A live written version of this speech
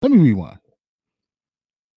Let me rewind.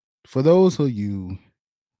 For those of you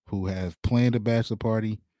who have planned a bachelor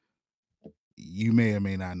party, you may or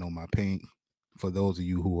may not know my pain. For those of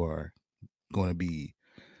you who are going to be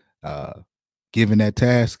uh, given that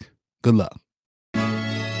task, good luck.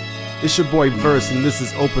 It's your boy Verse, and this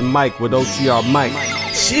is Open Mic with OTR Mike.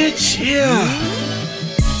 Shit, yeah.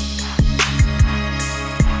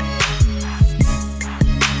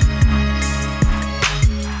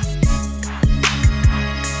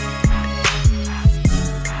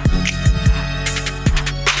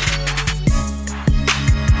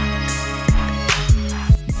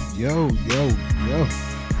 Yo.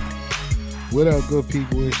 What up, good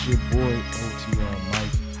people? It's your boy OTR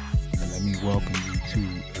Mike, and let me welcome you to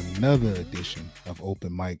another edition of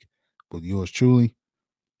Open Mic with yours truly.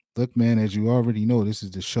 Look, man, as you already know, this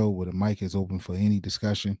is the show where the mic is open for any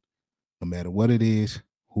discussion, no matter what it is,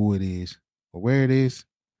 who it is, or where it is.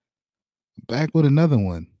 Back with another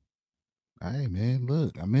one. All right, man.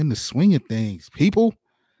 Look, I'm in the swing of things. People,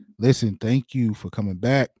 listen, thank you for coming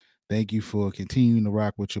back. Thank you for continuing to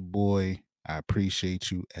rock with your boy. I appreciate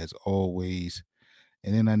you as always.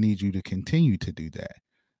 And then I need you to continue to do that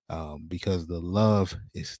because the love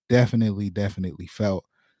is definitely felt.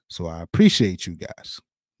 So I appreciate you guys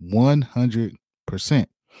 100%.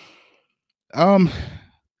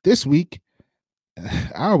 This week, I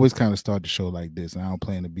always kind of start the show like this, and I don't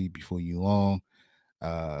plan to be before you long.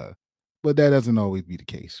 But that doesn't always be the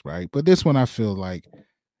case, right? But this one I feel like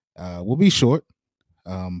will be short,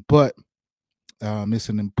 but it's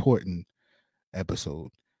an important episode.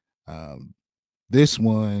 This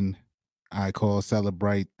one I call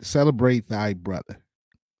celebrate thy brother.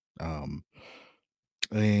 And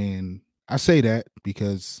I say that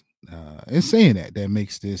because in saying that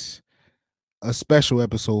makes this a special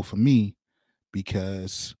episode for me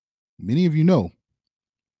because many of you know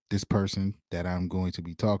this person that I'm going to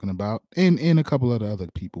be talking about and a couple of the other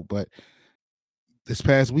people. But this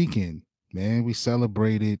past weekend, man, we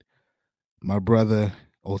celebrated my brother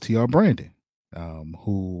OTR Brandon,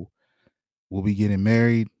 who will be getting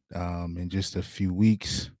married in just a few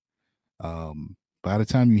weeks. By the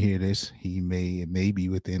time you hear this, it may be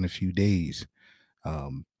within a few days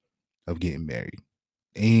of getting married.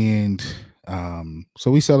 And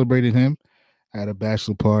so we celebrated him at a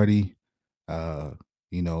bachelor party, uh,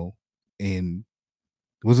 and it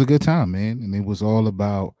was a good time, man. And it was all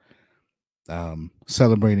about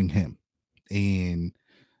celebrating him. And,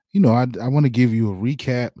 I want to give you a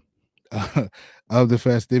recap of the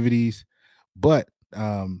festivities, but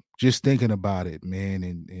just thinking about it, man,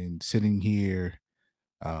 and sitting here,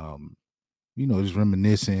 just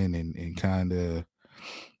reminiscing and kind of,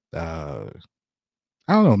 I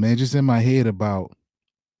don't know, man, just in my head about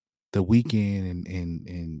the weekend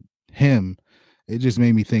and him, it just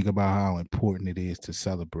made me think about how important it is to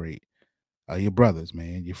celebrate your brothers,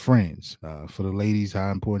 man, your friends. For the ladies,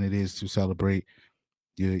 how important it is to celebrate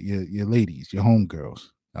your ladies, your homegirls.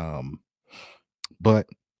 But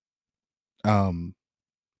in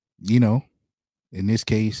this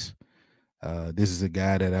case, this is a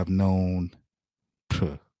guy that I've known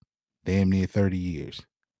damn near 30 years,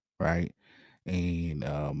 right? And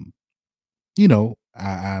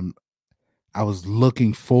I was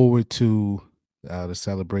looking forward to the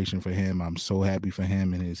celebration for him. I'm so happy for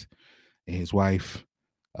him and his wife,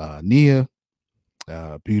 Nia,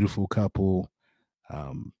 beautiful couple.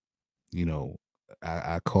 Um,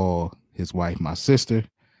 I call his wife my sister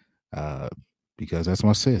because that's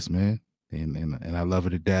my sis, man, and I love her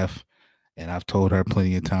to death. And I've told her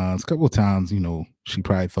plenty of times, a couple of times, she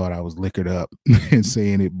probably thought I was liquored up and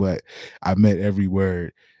saying it, but I meant every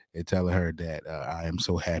word and telling her that I am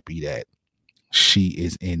so happy that she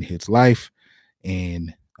is in his life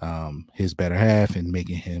and his better half and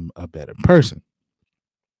making him a better person.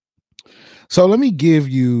 So let me give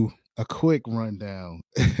you a quick rundown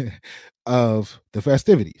of the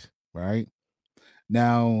festivities, right?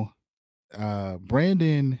 Now,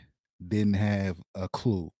 Brandon didn't have a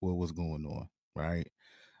clue what was going on, right?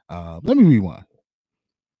 Let me rewind.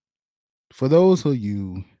 For those of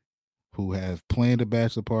you who have planned a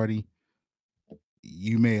bachelor party,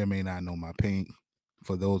 you may or may not know my pain.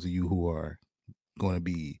 For those of you who are going to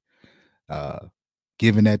be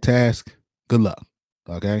given that task, good luck.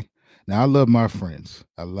 Okay. Now I love my friends.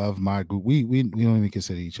 I love my group. We don't even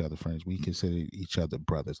consider each other friends. We consider each other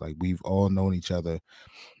brothers. Like we've all known each other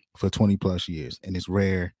for 20 plus years. And it's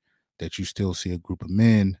rare that you still see a group of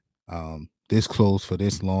men this close for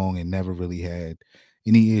this long and never really had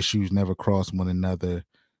any issues, never crossed one another,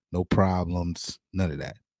 no problems, none of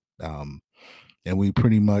that. And we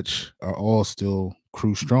pretty much are all still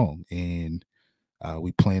crew strong. And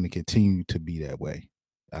we plan to continue to be that way.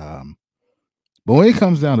 Um, but when it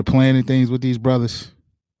comes down to planning things with these brothers,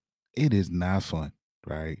 it is not fun,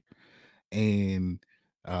 right? And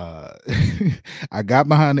uh I got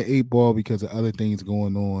behind the eight ball because of other things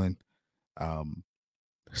going on. Um,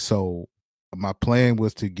 so my plan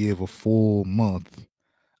was to give a full month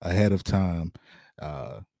ahead of time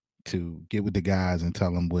uh to get with the guys and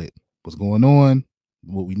tell them what was going on,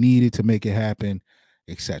 what we needed to make it happen,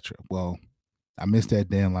 etc. Well, I missed that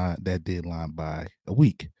deadline by a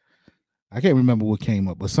week. I can't remember what came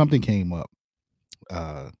up, but something came up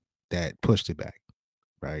uh that pushed it back,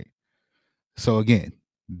 right? So again,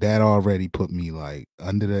 that already put me like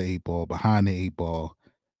under the eight ball, behind the eight ball.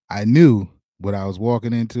 I knew what I was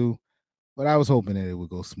walking into, but I was hoping that it would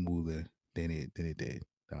go smoother than it did.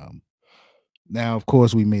 Um, Now, of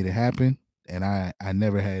course, we made it happen, and I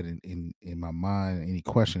never had in my mind any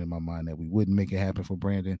question in my mind that we wouldn't make it happen for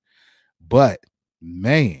Brandon. But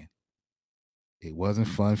man, it wasn't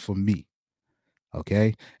fun for me.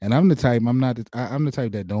 Okay, and I'm the type. I'm not. I'm the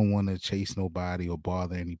type that don't want to chase nobody or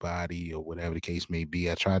bother anybody or whatever the case may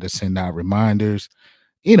be. I try to send out reminders,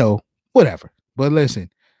 you know, whatever. But listen,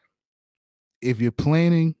 if you're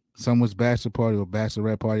planning someone's bachelor party or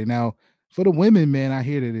bachelorette party, now for the women, man, I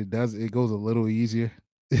hear that it goes a little easier,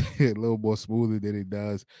 a little more smoother than it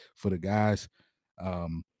does for the guys.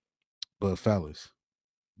 Um, but fellas,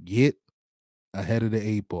 get ahead of the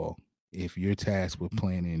eight ball if you're tasked with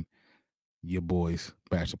planning your boys'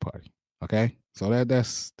 bachelor party. Okay, so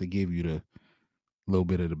that's to give you the little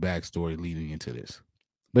bit of the backstory leading into this.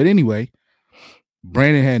 But anyway,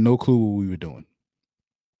 Brandon had no clue what we were doing,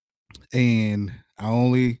 and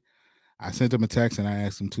I sent him a text and I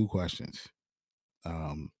asked him two questions.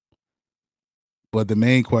 Um, but the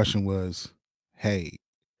main question was, hey,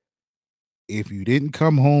 if you didn't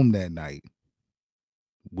come home that night,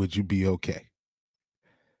 would you be okay?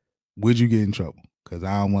 Would you get in trouble? Because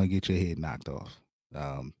I don't want to get your head knocked off.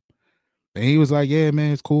 Um, and he was like, yeah,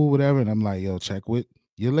 man, it's cool, whatever. And I'm like, yo, check with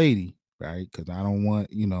your lady, right? Because I don't want,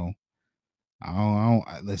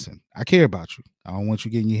 listen, I care about you. I don't want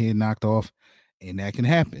you getting your head knocked off. And that can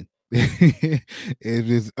happen. If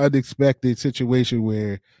it's unexpected situation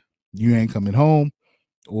where you ain't coming home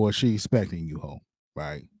or she expecting you home,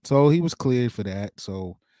 right? So he was cleared for that.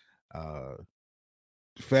 So uh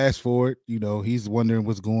fast forward, he's wondering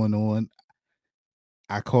what's going on.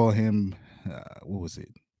 I call him what was it?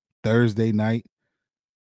 Thursday night,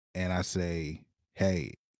 and I say,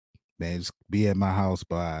 "Hey, man, just be at my house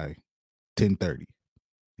by 10:30."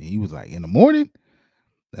 And he was like, "In the morning?"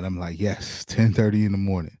 And I'm like, "Yes, 10:30 in the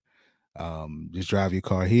morning. Just drive your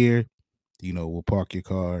car here. We'll park your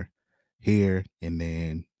car here, and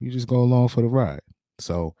then you just go along for the ride."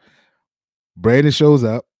 So Brandon shows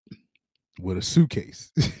up with a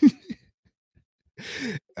suitcase.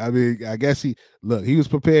 I mean, I guess he was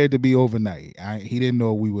prepared to be overnight. He didn't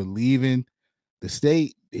know we were leaving the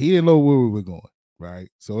state. He didn't know where we were going, right?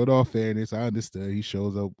 So in all fairness, I understood. He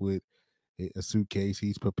shows up with a suitcase.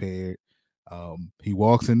 He's prepared. He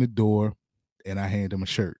walks in the door, and I hand him a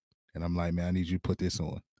shirt, and I'm like, man, I need you to put this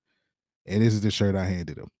on. And this is the shirt I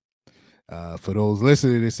handed him. For those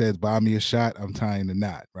listening, it says, "Buy me a shot. I'm tying the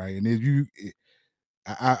knot." Right, and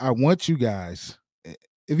I want you guys.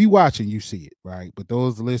 If you watching, you see it, right? But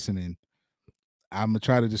those listening, I'm gonna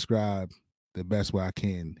try to describe the best way I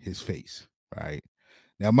can his face, right?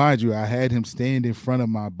 Now, mind you, I had him stand in front of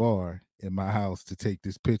my bar in my house to take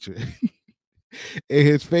this picture. And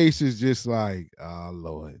his face is just like, oh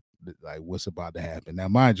Lord, like what's about to happen? Now,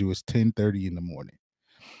 mind you, it's 10:30 in the morning.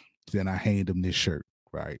 Then I hand him this shirt,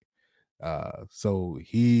 right? So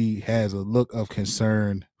he has a look of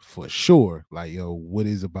concern for sure, like, yo, what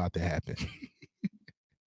is about to happen?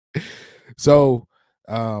 So,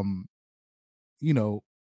 um, a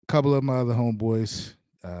couple of my other homeboys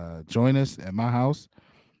join us at my house.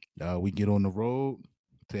 We get on the road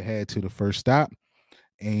to head to the first stop,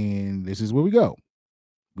 and this is where we go.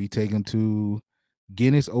 We take them to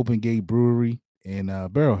Guinness Open Gate Brewery in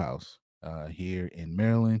Barrel House here in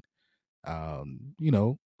Maryland. You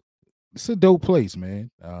know, it's a dope place, man.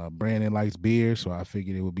 Brandon likes beer, so I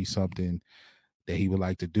figured it would be something that he would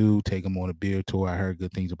like to do. Take him on a beer tour. I heard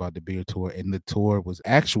good things about the beer tour, and the tour was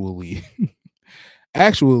actually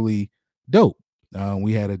actually dope.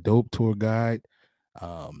 We had a dope tour guide.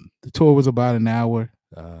 The tour was about an hour.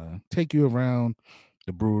 Take you around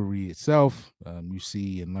the brewery itself. You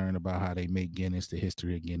see and learn about how they make Guinness, the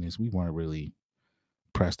history of Guinness. We weren't really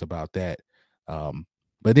pressed about that. Um,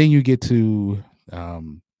 but then you get to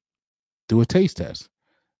do a taste test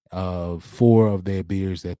of four of their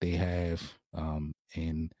beers that they have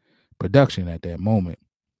in production at that moment.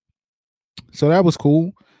 So that was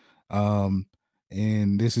cool. Um,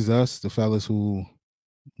 And this is us, the fellas who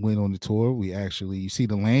went on the tour. We actually, you see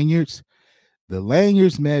the lanyards. The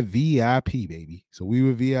lanyards met VIP, baby. So we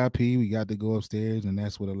were VIP. We got to go upstairs, and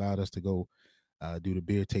that's what allowed us to go do the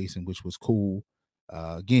beer tasting, which was cool.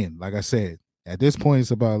 Again, like I said, at this point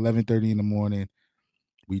it's about 11:30 in the morning.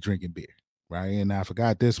 We drinking beer, right? And I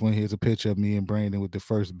forgot this one. Here's a picture of me and Brandon with the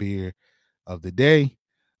first beer of the day.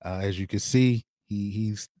 As you can see,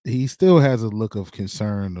 he still has a look of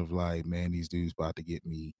concern of like, man, these dudes about to get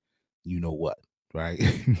me, you know what, right?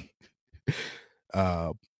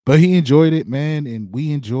 uh, but he enjoyed it, man, and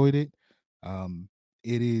we enjoyed it. Um,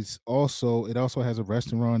 it also has a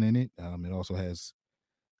restaurant in it. It also has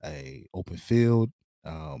a open field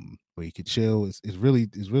where you can chill. It's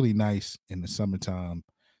really nice in the summertime.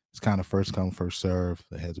 It's kind of first come first serve.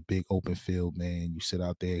 It has a big open field, man. You sit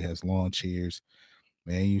out there. It has lawn chairs,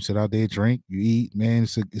 man. You sit out there, drink, you eat, man.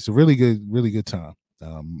 It's a really good time.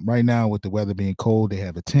 Right now with the weather being cold, they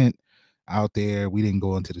have a tent out there. We didn't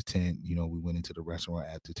go into the tent. We went into the restaurant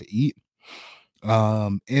after to eat.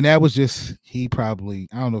 And that was just he probably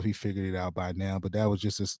I don't know if he figured it out by now, but that was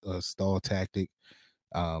just a stall tactic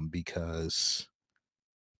because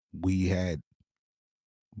we had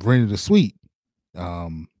rented a suite,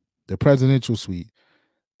 um, the presidential suite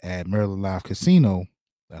at Maryland Live Casino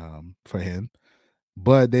for him,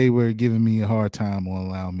 but they were giving me a hard time on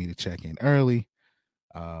allowing me to check in early.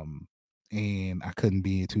 Um, and I couldn't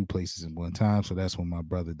be in two places at one time. So that's when my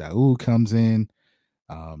brother Daoud comes in.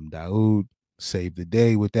 Daoud saved the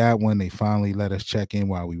day with that one. They finally let us check in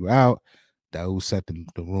while we were out. Daoud set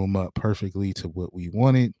the room up perfectly to what we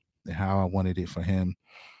wanted and how I wanted it for him.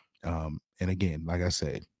 And again, like I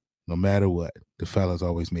said, no matter what, the fellas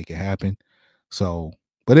always make it happen. So,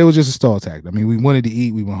 but it was just a stall tactic. I mean, we wanted to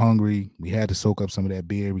eat, we were hungry, we had to soak up some of that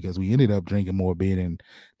beer because we ended up drinking more beer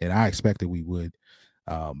than I expected we would.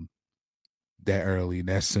 Um, that early,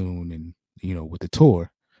 that soon, and with the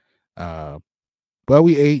tour. Uh, but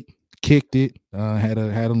we ate, kicked it, had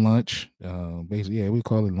a lunch. Basically, yeah, we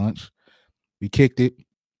call it lunch. We kicked it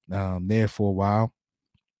there for a while.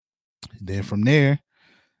 Then from there,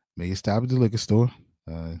 made a stop at the liquor store.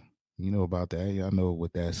 Uh, you know about that. Y'all know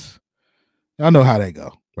what that's. Y'all know how that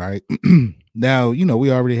go, right? Now,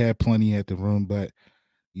 we already had plenty at the room, but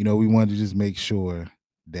we wanted to just make sure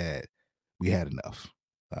that we had enough,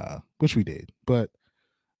 which we did. But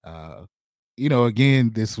uh,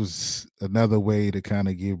 again, this was another way to kind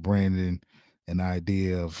of give Brandon an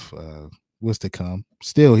idea of what's to come.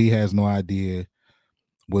 Still, he has no idea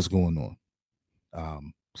what's going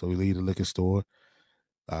on. So we leave the liquor store,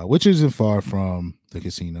 which isn't far from the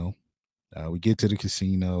casino. We get to the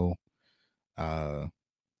casino. Uh,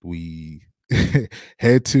 we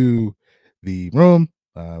head to the room.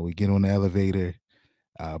 We get on the elevator.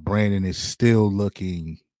 Brandon is still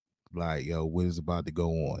looking like, yo, what is about to go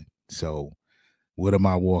on? So, what am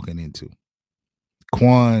I walking into?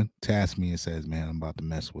 Quan tasks me and says, man, I'm about to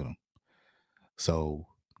mess with him. So,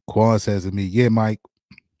 Quan says to me, yeah, Mike,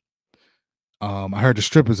 I heard the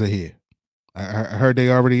strippers are here. I heard they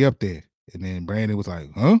already up there. And then Brandon was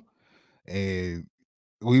like, huh? And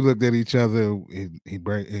we looked at each other,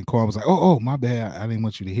 and Quan was like, "Oh, my bad. I didn't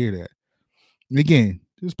want you to hear that." And again,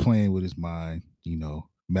 just playing with his mind,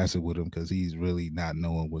 messing with him because he's really not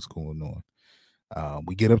knowing what's going on.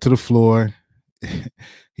 We get up to the floor.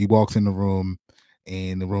 He walks in the room,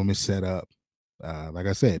 and the room is set up, like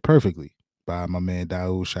I said, perfectly by my man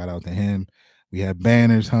Daoud. Shout out to him. We had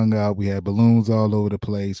banners hung up. We had balloons all over the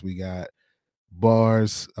place. We got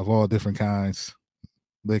bars of all different kinds,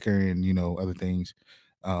 liquor and other things.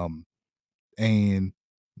 Um, and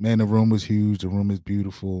man, the room was huge. The room is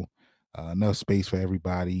beautiful. Enough space for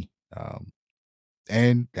everybody.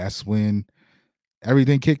 And that's when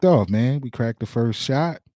everything kicked off, man. We cracked the first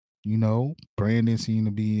shot. Brandon seemed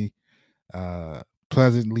to be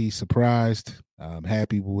pleasantly surprised,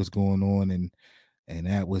 happy with what's going on, and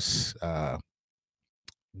that was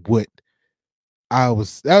what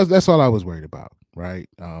that's all I was worried about, right?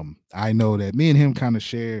 I know that me and him kind of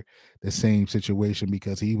share the same situation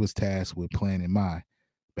because he was tasked with planning my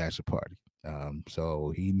bachelor party.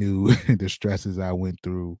 So he knew the stresses I went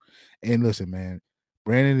through. And listen, man,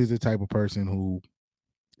 Brandon is the type of person who,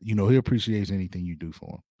 he appreciates anything you do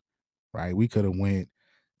for him, right? We could have went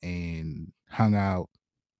and hung out,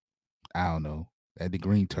 I don't know, at the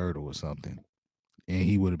Green Turtle or something, and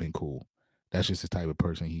he would have been cool. That's just the type of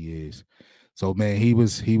person he is. So man, he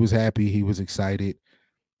was happy, he was excited.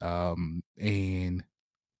 And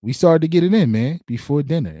we started to get it in, man, before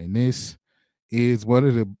dinner. And this is one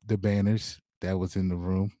of the banners that was in the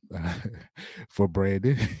room for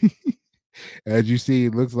Brandon. As you see,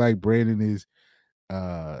 it looks like Brandon is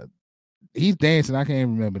uh he's dancing. I can't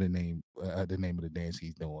remember the name of the dance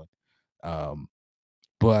he's doing. Um,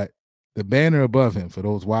 but the banner above him, for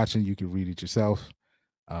those watching, you can read it yourself.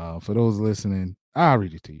 For those listening, I'll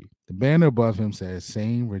read it to you. The banner above him says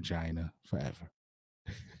 "Same Regina Forever."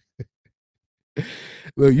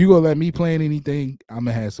 Look, you gonna let me plan anything? I'm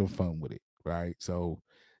gonna have some fun with it, right? So,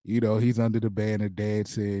 he's under the banner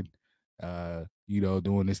dancing,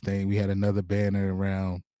 doing this thing. We had another banner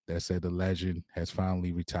around that said the legend has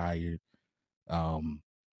finally retired. Um,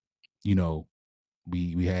 you know,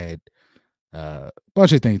 we had a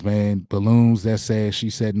bunch of things, man. Balloons that said she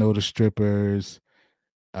said no to strippers.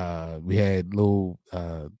 We had little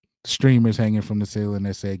streamers hanging from the ceiling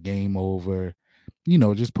that said game over.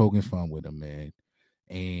 Just poking fun with him, man.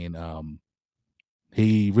 And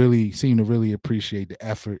he really seemed to really appreciate the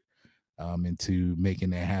effort into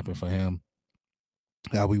making that happen for him.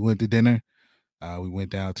 We went to dinner. We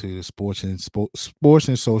went down to the sports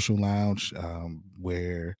and social lounge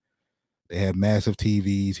where they have massive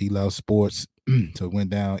TVs. He loves sports, so we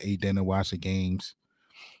went down, ate dinner, watched the games.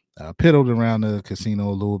 Piddled around the casino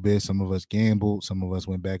a little bit. Some of us gambled. Some of us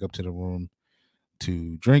went back up to the room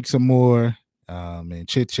to drink some more and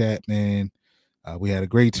chit chat. Man, we had a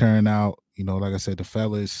great turnout. Like I said, the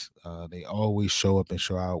fellas, they always show up and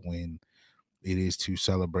show out when it is to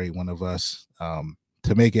celebrate one of us.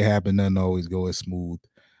 To make it happen doesn't always go as smooth,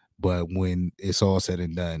 but when it's all said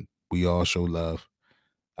and done, we all show love.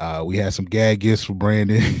 We had some gag gifts for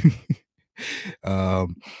Brandon.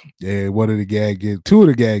 And one of the gag gifts, two of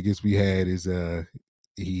the gag gifts we had is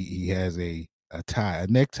he has a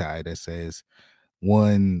necktie that says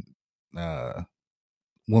one uh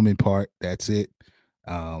woman part. That's it.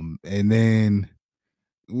 And then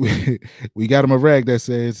we got him a rag that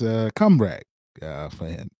says "come rag" for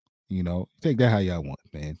him. Take that how y'all want,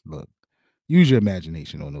 man. Look, use your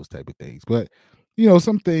imagination on those type of things. But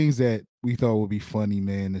some things that we thought would be funny,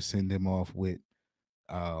 man, to send him off with.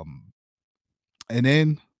 Um, and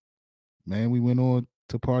then, man, we went on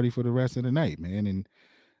to party for the rest of the night, man. And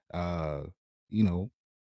uh, you know,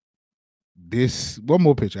 this one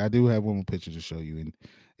more picture. I do have one more picture to show you, and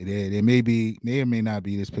there may or may not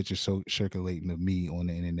be this picture circulating of me on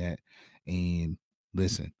the internet. And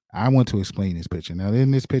listen, I want to explain this picture. Now,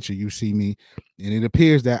 in this picture, you see me, and it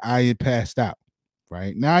appears that I am passed out.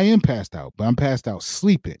 Right now, I am passed out, but I'm passed out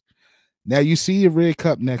sleeping. Now, you see a red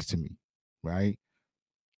cup next to me, right?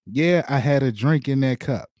 Yeah, I had a drink in that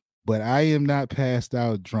cup, but I am not passed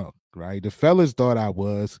out drunk, right? The fellas thought I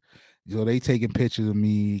was. So they taking pictures of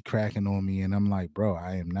me cracking on me, and I'm like, bro,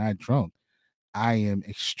 I am not drunk. I am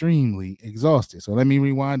extremely exhausted. So let me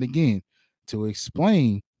rewind again to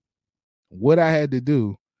explain what I had to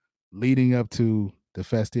do leading up to the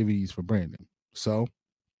festivities for Brandon. So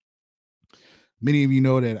many of you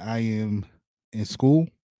know that I am in school.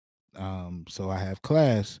 So I have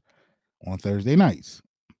class on Thursday nights.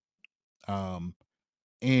 Um,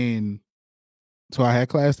 and so I had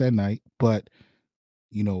class that night, but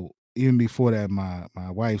even before that, my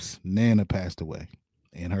wife's nana passed away,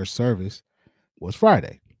 and her service was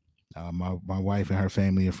Friday. My wife and her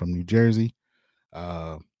family are from New Jersey,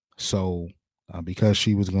 uh, so because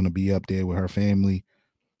she was going to be up there with her family,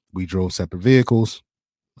 we drove separate vehicles.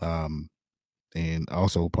 Um, and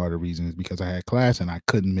also part of the reason is because I had class and I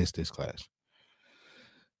couldn't miss this class.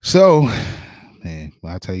 So, man,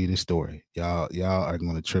 when I tell you this story, y'all are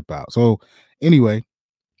going to trip out. So, anyway,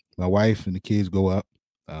 my wife and the kids go up.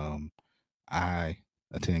 Um, I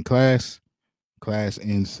attend class. Class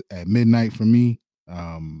ends at midnight for me.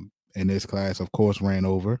 And this class, of course, ran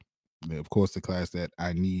over. Of course, the class that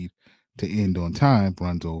I need to end on time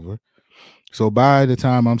runs over. So by the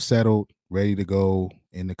time I'm settled, ready to go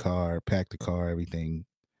in the car, pack the car, everything,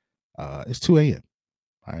 it's 2 a.m.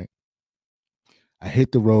 All right. I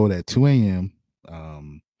hit the road at 2 a.m.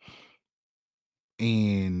 Um,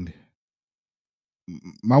 and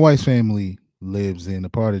my wife's family lives in a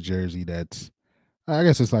part of Jersey that's, I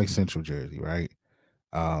guess it's like Central Jersey, right?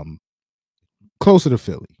 Um, Closer to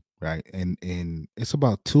Philly, right? And it's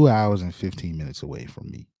about 2 hours and 15 minutes away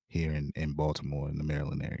from me here in Baltimore in the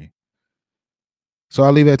Maryland area. So I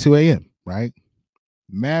leave at 2 a.m., right?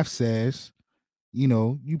 Math says,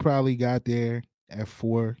 you probably got there at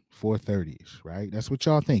 4:30 ish, right? That's what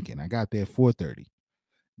y'all thinking. I got there at 4:30.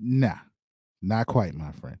 Nah, not quite,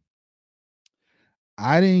 my friend.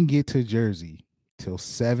 I didn't get to Jersey till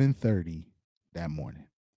 7:30 that morning.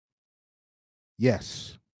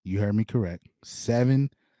 Yes, you heard me correct.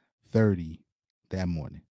 7:30 that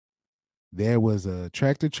morning. There was a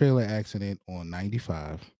tractor trailer accident on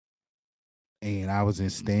 95, and I was in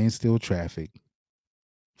standstill traffic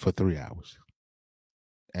for 3 hours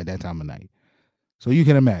at that time of night. So you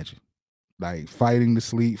can imagine. like fighting to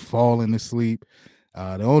sleep, falling to sleep.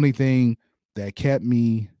 The only thing that kept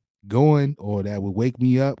me going or that would wake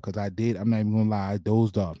me up, because I'm not even gonna lie, I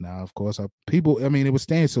dozed off. Now, of course, I mean, it was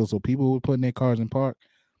standstill, so people were putting their cars in park.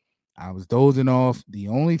 I was dozing off. The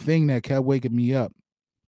only thing that kept waking me up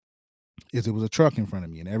is it was a truck in front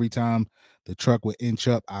of me, and every time the truck would inch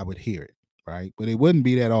up, I would hear it, right? But it wouldn't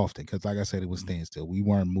be that often because, like I said, it was standstill. We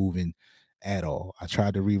weren't moving at all. I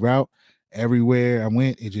tried to reroute. Everywhere I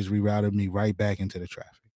went, it just rerouted me right back into the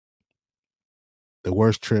traffic. The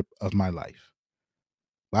worst trip of my life.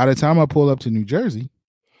 By the time I pull up to New Jersey,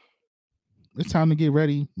 it's time to get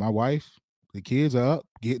ready. My wife, the kids are up,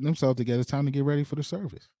 getting themselves together. It's time to get ready for the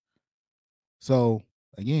service. So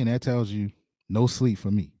again, that tells you no sleep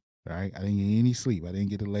for me, right? I didn't get any sleep. I didn't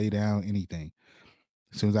get to lay down anything.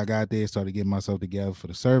 As soon as I got there, started getting myself together for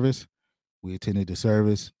the service. We attended the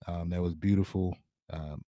service. That was beautiful,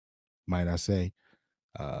 um, might I say.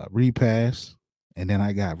 Repass, and then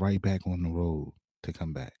I got right back on the road to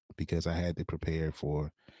come back because I had to prepare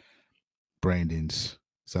for Brandon's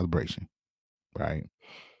celebration, right?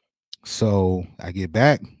 So I get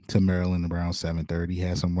back to Maryland around 7:30.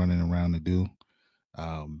 Had some running around to do.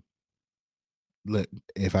 Um, Look,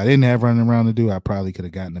 if I didn't have running around to do, I probably could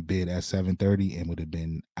have gotten a bid at 7:30 and would have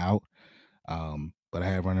been out. But I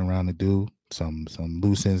had running around to do some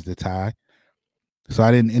loose ends to tie. So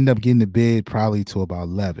I didn't end up getting the bid probably till about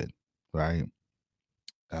 11, right?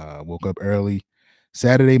 Woke up early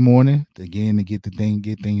Saturday morning again to get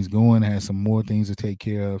things going. I had some more things to take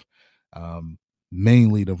care of. Um,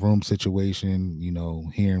 Mainly the room situation.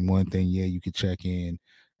 Hearing one thing, yeah, you could check in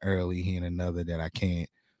early. Hearing another that I can't.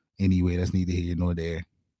 Anyway, that's neither here nor there.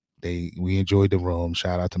 We enjoyed the room.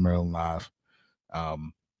 Shout out to Maryland Live.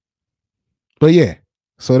 Um, but yeah,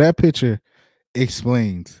 so that picture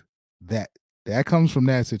explains that that comes from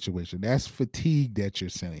that situation. That's fatigue that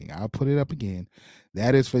you're seeing. I'll put it up again.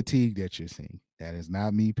 That is fatigue that you're seeing. That is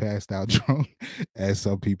not me passed out drunk, as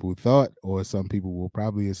some people thought, or some people will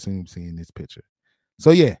probably assume seeing this picture.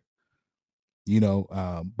 So yeah,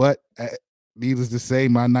 but needless to say,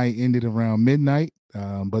 my night ended around midnight.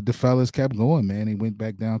 But the fellas kept going, man. They went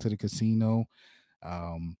back down to the casino.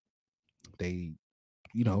 Um, they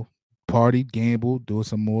you know, partied, gambled, do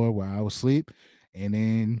some more while I was asleep. And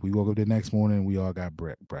then we woke up the next morning and we all got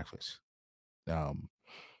breakfast. Um,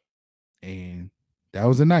 and that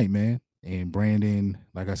was the night, man. And Brandon,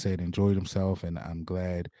 like I said, enjoyed himself, and I'm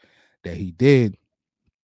glad that he did.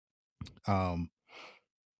 Um,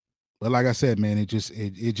 but like I said, man, it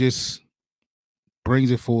just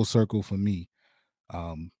brings it full circle for me,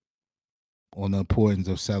 um, on the importance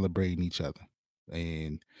of celebrating each other.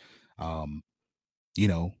 And um, you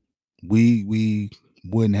know, we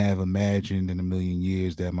wouldn't have imagined in a million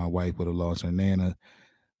years that my wife would have lost her nana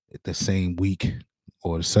the same week,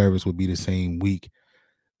 or the service would be the same week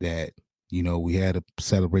that we had a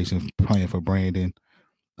celebration planned for Brandon.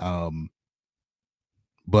 Um,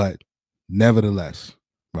 but nevertheless,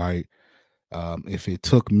 right? If it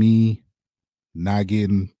took me not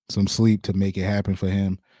getting some sleep to make it happen for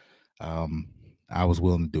him, um, I was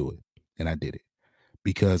willing to do it, and I did it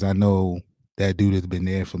because I know that dude has been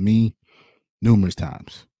there for me numerous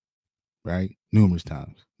times, right? Numerous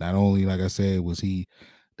times. Not only, like I said, was he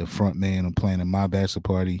the front man on planning my bachelor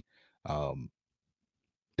party, um,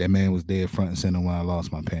 that man was there front and center when I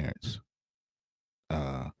lost my parents.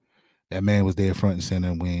 Uh, that man was there front and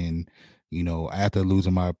center when, after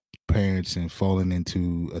losing my parents and falling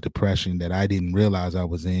into a depression that I didn't realize I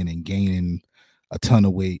was in and gaining a ton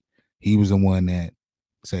of weight, he was the one that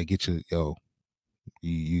said,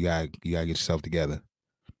 you gotta get yourself together.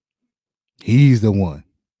 He's the one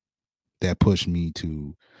that pushed me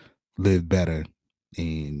to live better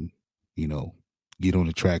and, you know, get on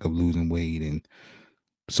the track of losing weight and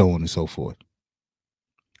so on and so forth.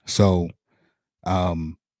 So,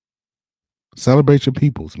 um, celebrate your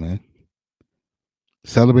peoples, man.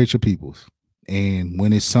 Celebrate your peoples. And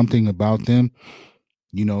when it's something about them,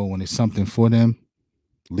 when it's something for them,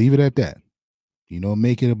 leave it at that.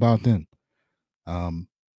 Make it about them. Um,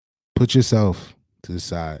 put yourself to the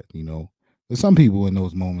side, But some people in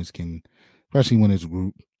those moments can, especially when it's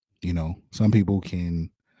group, some people can,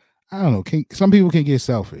 I don't know, some people can get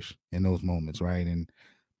selfish in those moments, right? And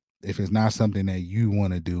if it's not something that you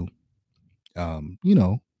want to do,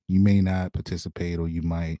 you may not participate, or you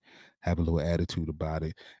might have a little attitude about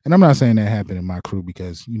it. And I'm not saying that happened in my crew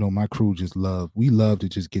because, my crew we love to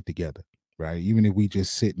just get together, right? Even if we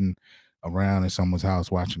just sitting around in someone's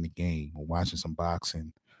house watching the game or watching some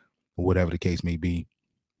boxing or whatever the case may be,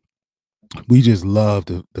 we just love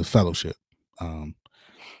the fellowship. Um,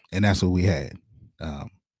 and that's what we had. Um,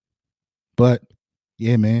 but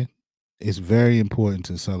yeah, man, it's very important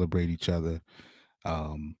to celebrate each other,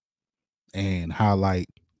 um, and highlight,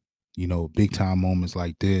 big time moments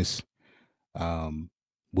like this. Um,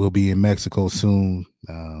 we'll be in Mexico soon.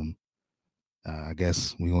 I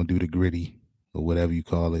guess we're gonna do the gritty or whatever you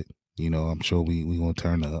call it. I'm sure we gonna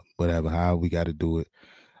turn up, whatever, how we got to do it.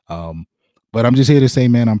 Um, but I'm just here to say,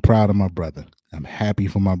 man, I'm proud of my brother. I'm happy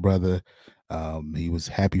for my brother. He was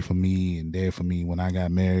happy for me and there for me when I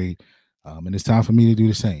got married. And it's time for me to do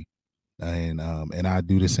the same. And I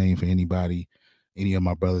do the same for anybody, any of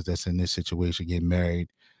my brothers that's in this situation, getting married,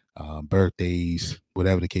 birthdays,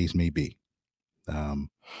 whatever the case may be. Um,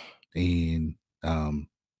 and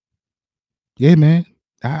Yeah, man.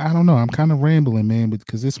 I don't know. I'm kind of rambling, man,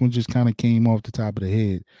 because this one just kind of came off the top of the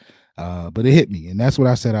head. But it hit me, and that's what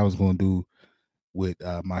I said I was going to do with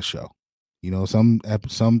my show.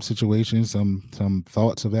 Some situations, some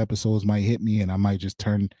thoughts of episodes might hit me, and I might just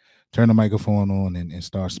turn the microphone on and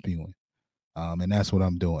start spewing. And that's what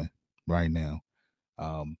I'm doing right now.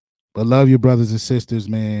 Um, but love your brothers and sisters,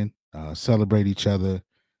 man. Celebrate each other,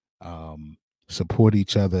 um, support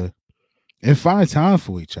each other, and find time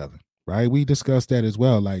for each other. Right? We discussed that as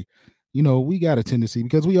well. Like, we got a tendency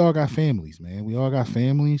because we all got families, man. We all got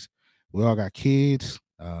families. We all got kids.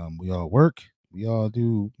 We all work. We all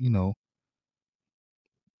do,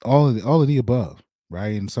 all of the above,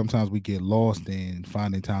 right? And sometimes we get lost in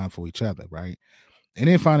finding time for each other, right? And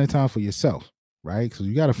then finding time for yourself, right? So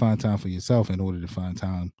you got to find time for yourself in order to find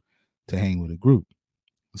time to hang with a group.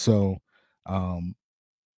 So, um,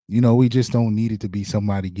 we just don't need it to be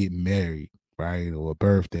somebody getting married, right? Or a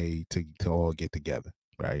birthday to all get together,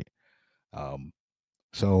 right? Um,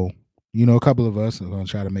 so, a couple of us are gonna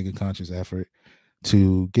try to make a conscious effort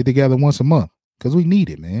to get together once a month because we need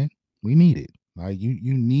it, man. We need it. Like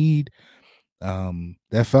you need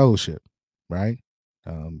that fellowship, right?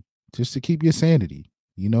 Um, just to keep your sanity,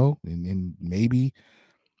 and maybe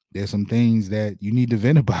there's some things that you need to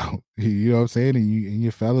vent about. You know what I'm saying? And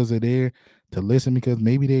your fellas are there to listen because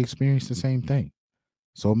maybe they experience the same thing.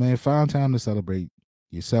 So man, find time to celebrate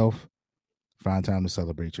yourself, find time to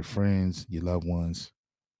celebrate your friends, your loved ones.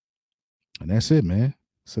 And that's it, man.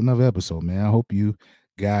 It's another episode, man. I hope you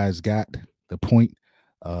guys got the point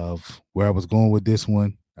of where I was going with this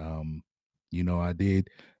one. I did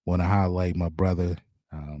want to highlight my brother,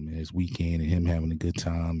 his weekend and him having a good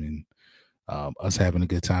time and us having a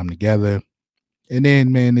good time together. And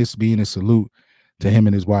then, man, this being a salute to him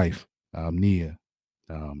and his wife, Nia,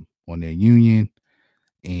 on their union.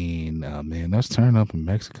 And man, let's turn up in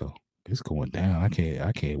Mexico. It's going down. I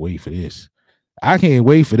can't wait for this. I can't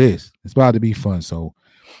wait for this. It's about to be fun. So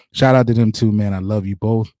shout out to them too, man. I love you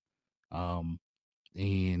both. Um,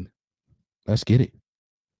 and let's get it.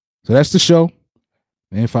 So that's the show.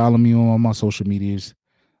 Man, follow me on all my social medias.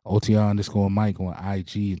 OTR underscore Mike on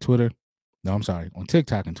IG and Twitter. No, I'm sorry, on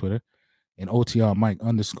TikTok and Twitter. And OTR Mike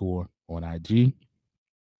underscore on IG.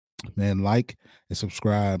 Man, like and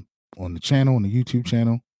subscribe on the channel, on the YouTube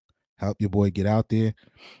channel. Help your boy get out there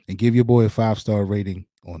and give your boy a 5-star rating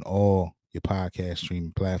on all your podcast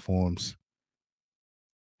streaming platforms.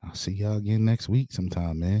 I'll see y'all again next week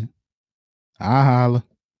sometime, man. I holla.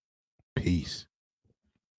 Peace.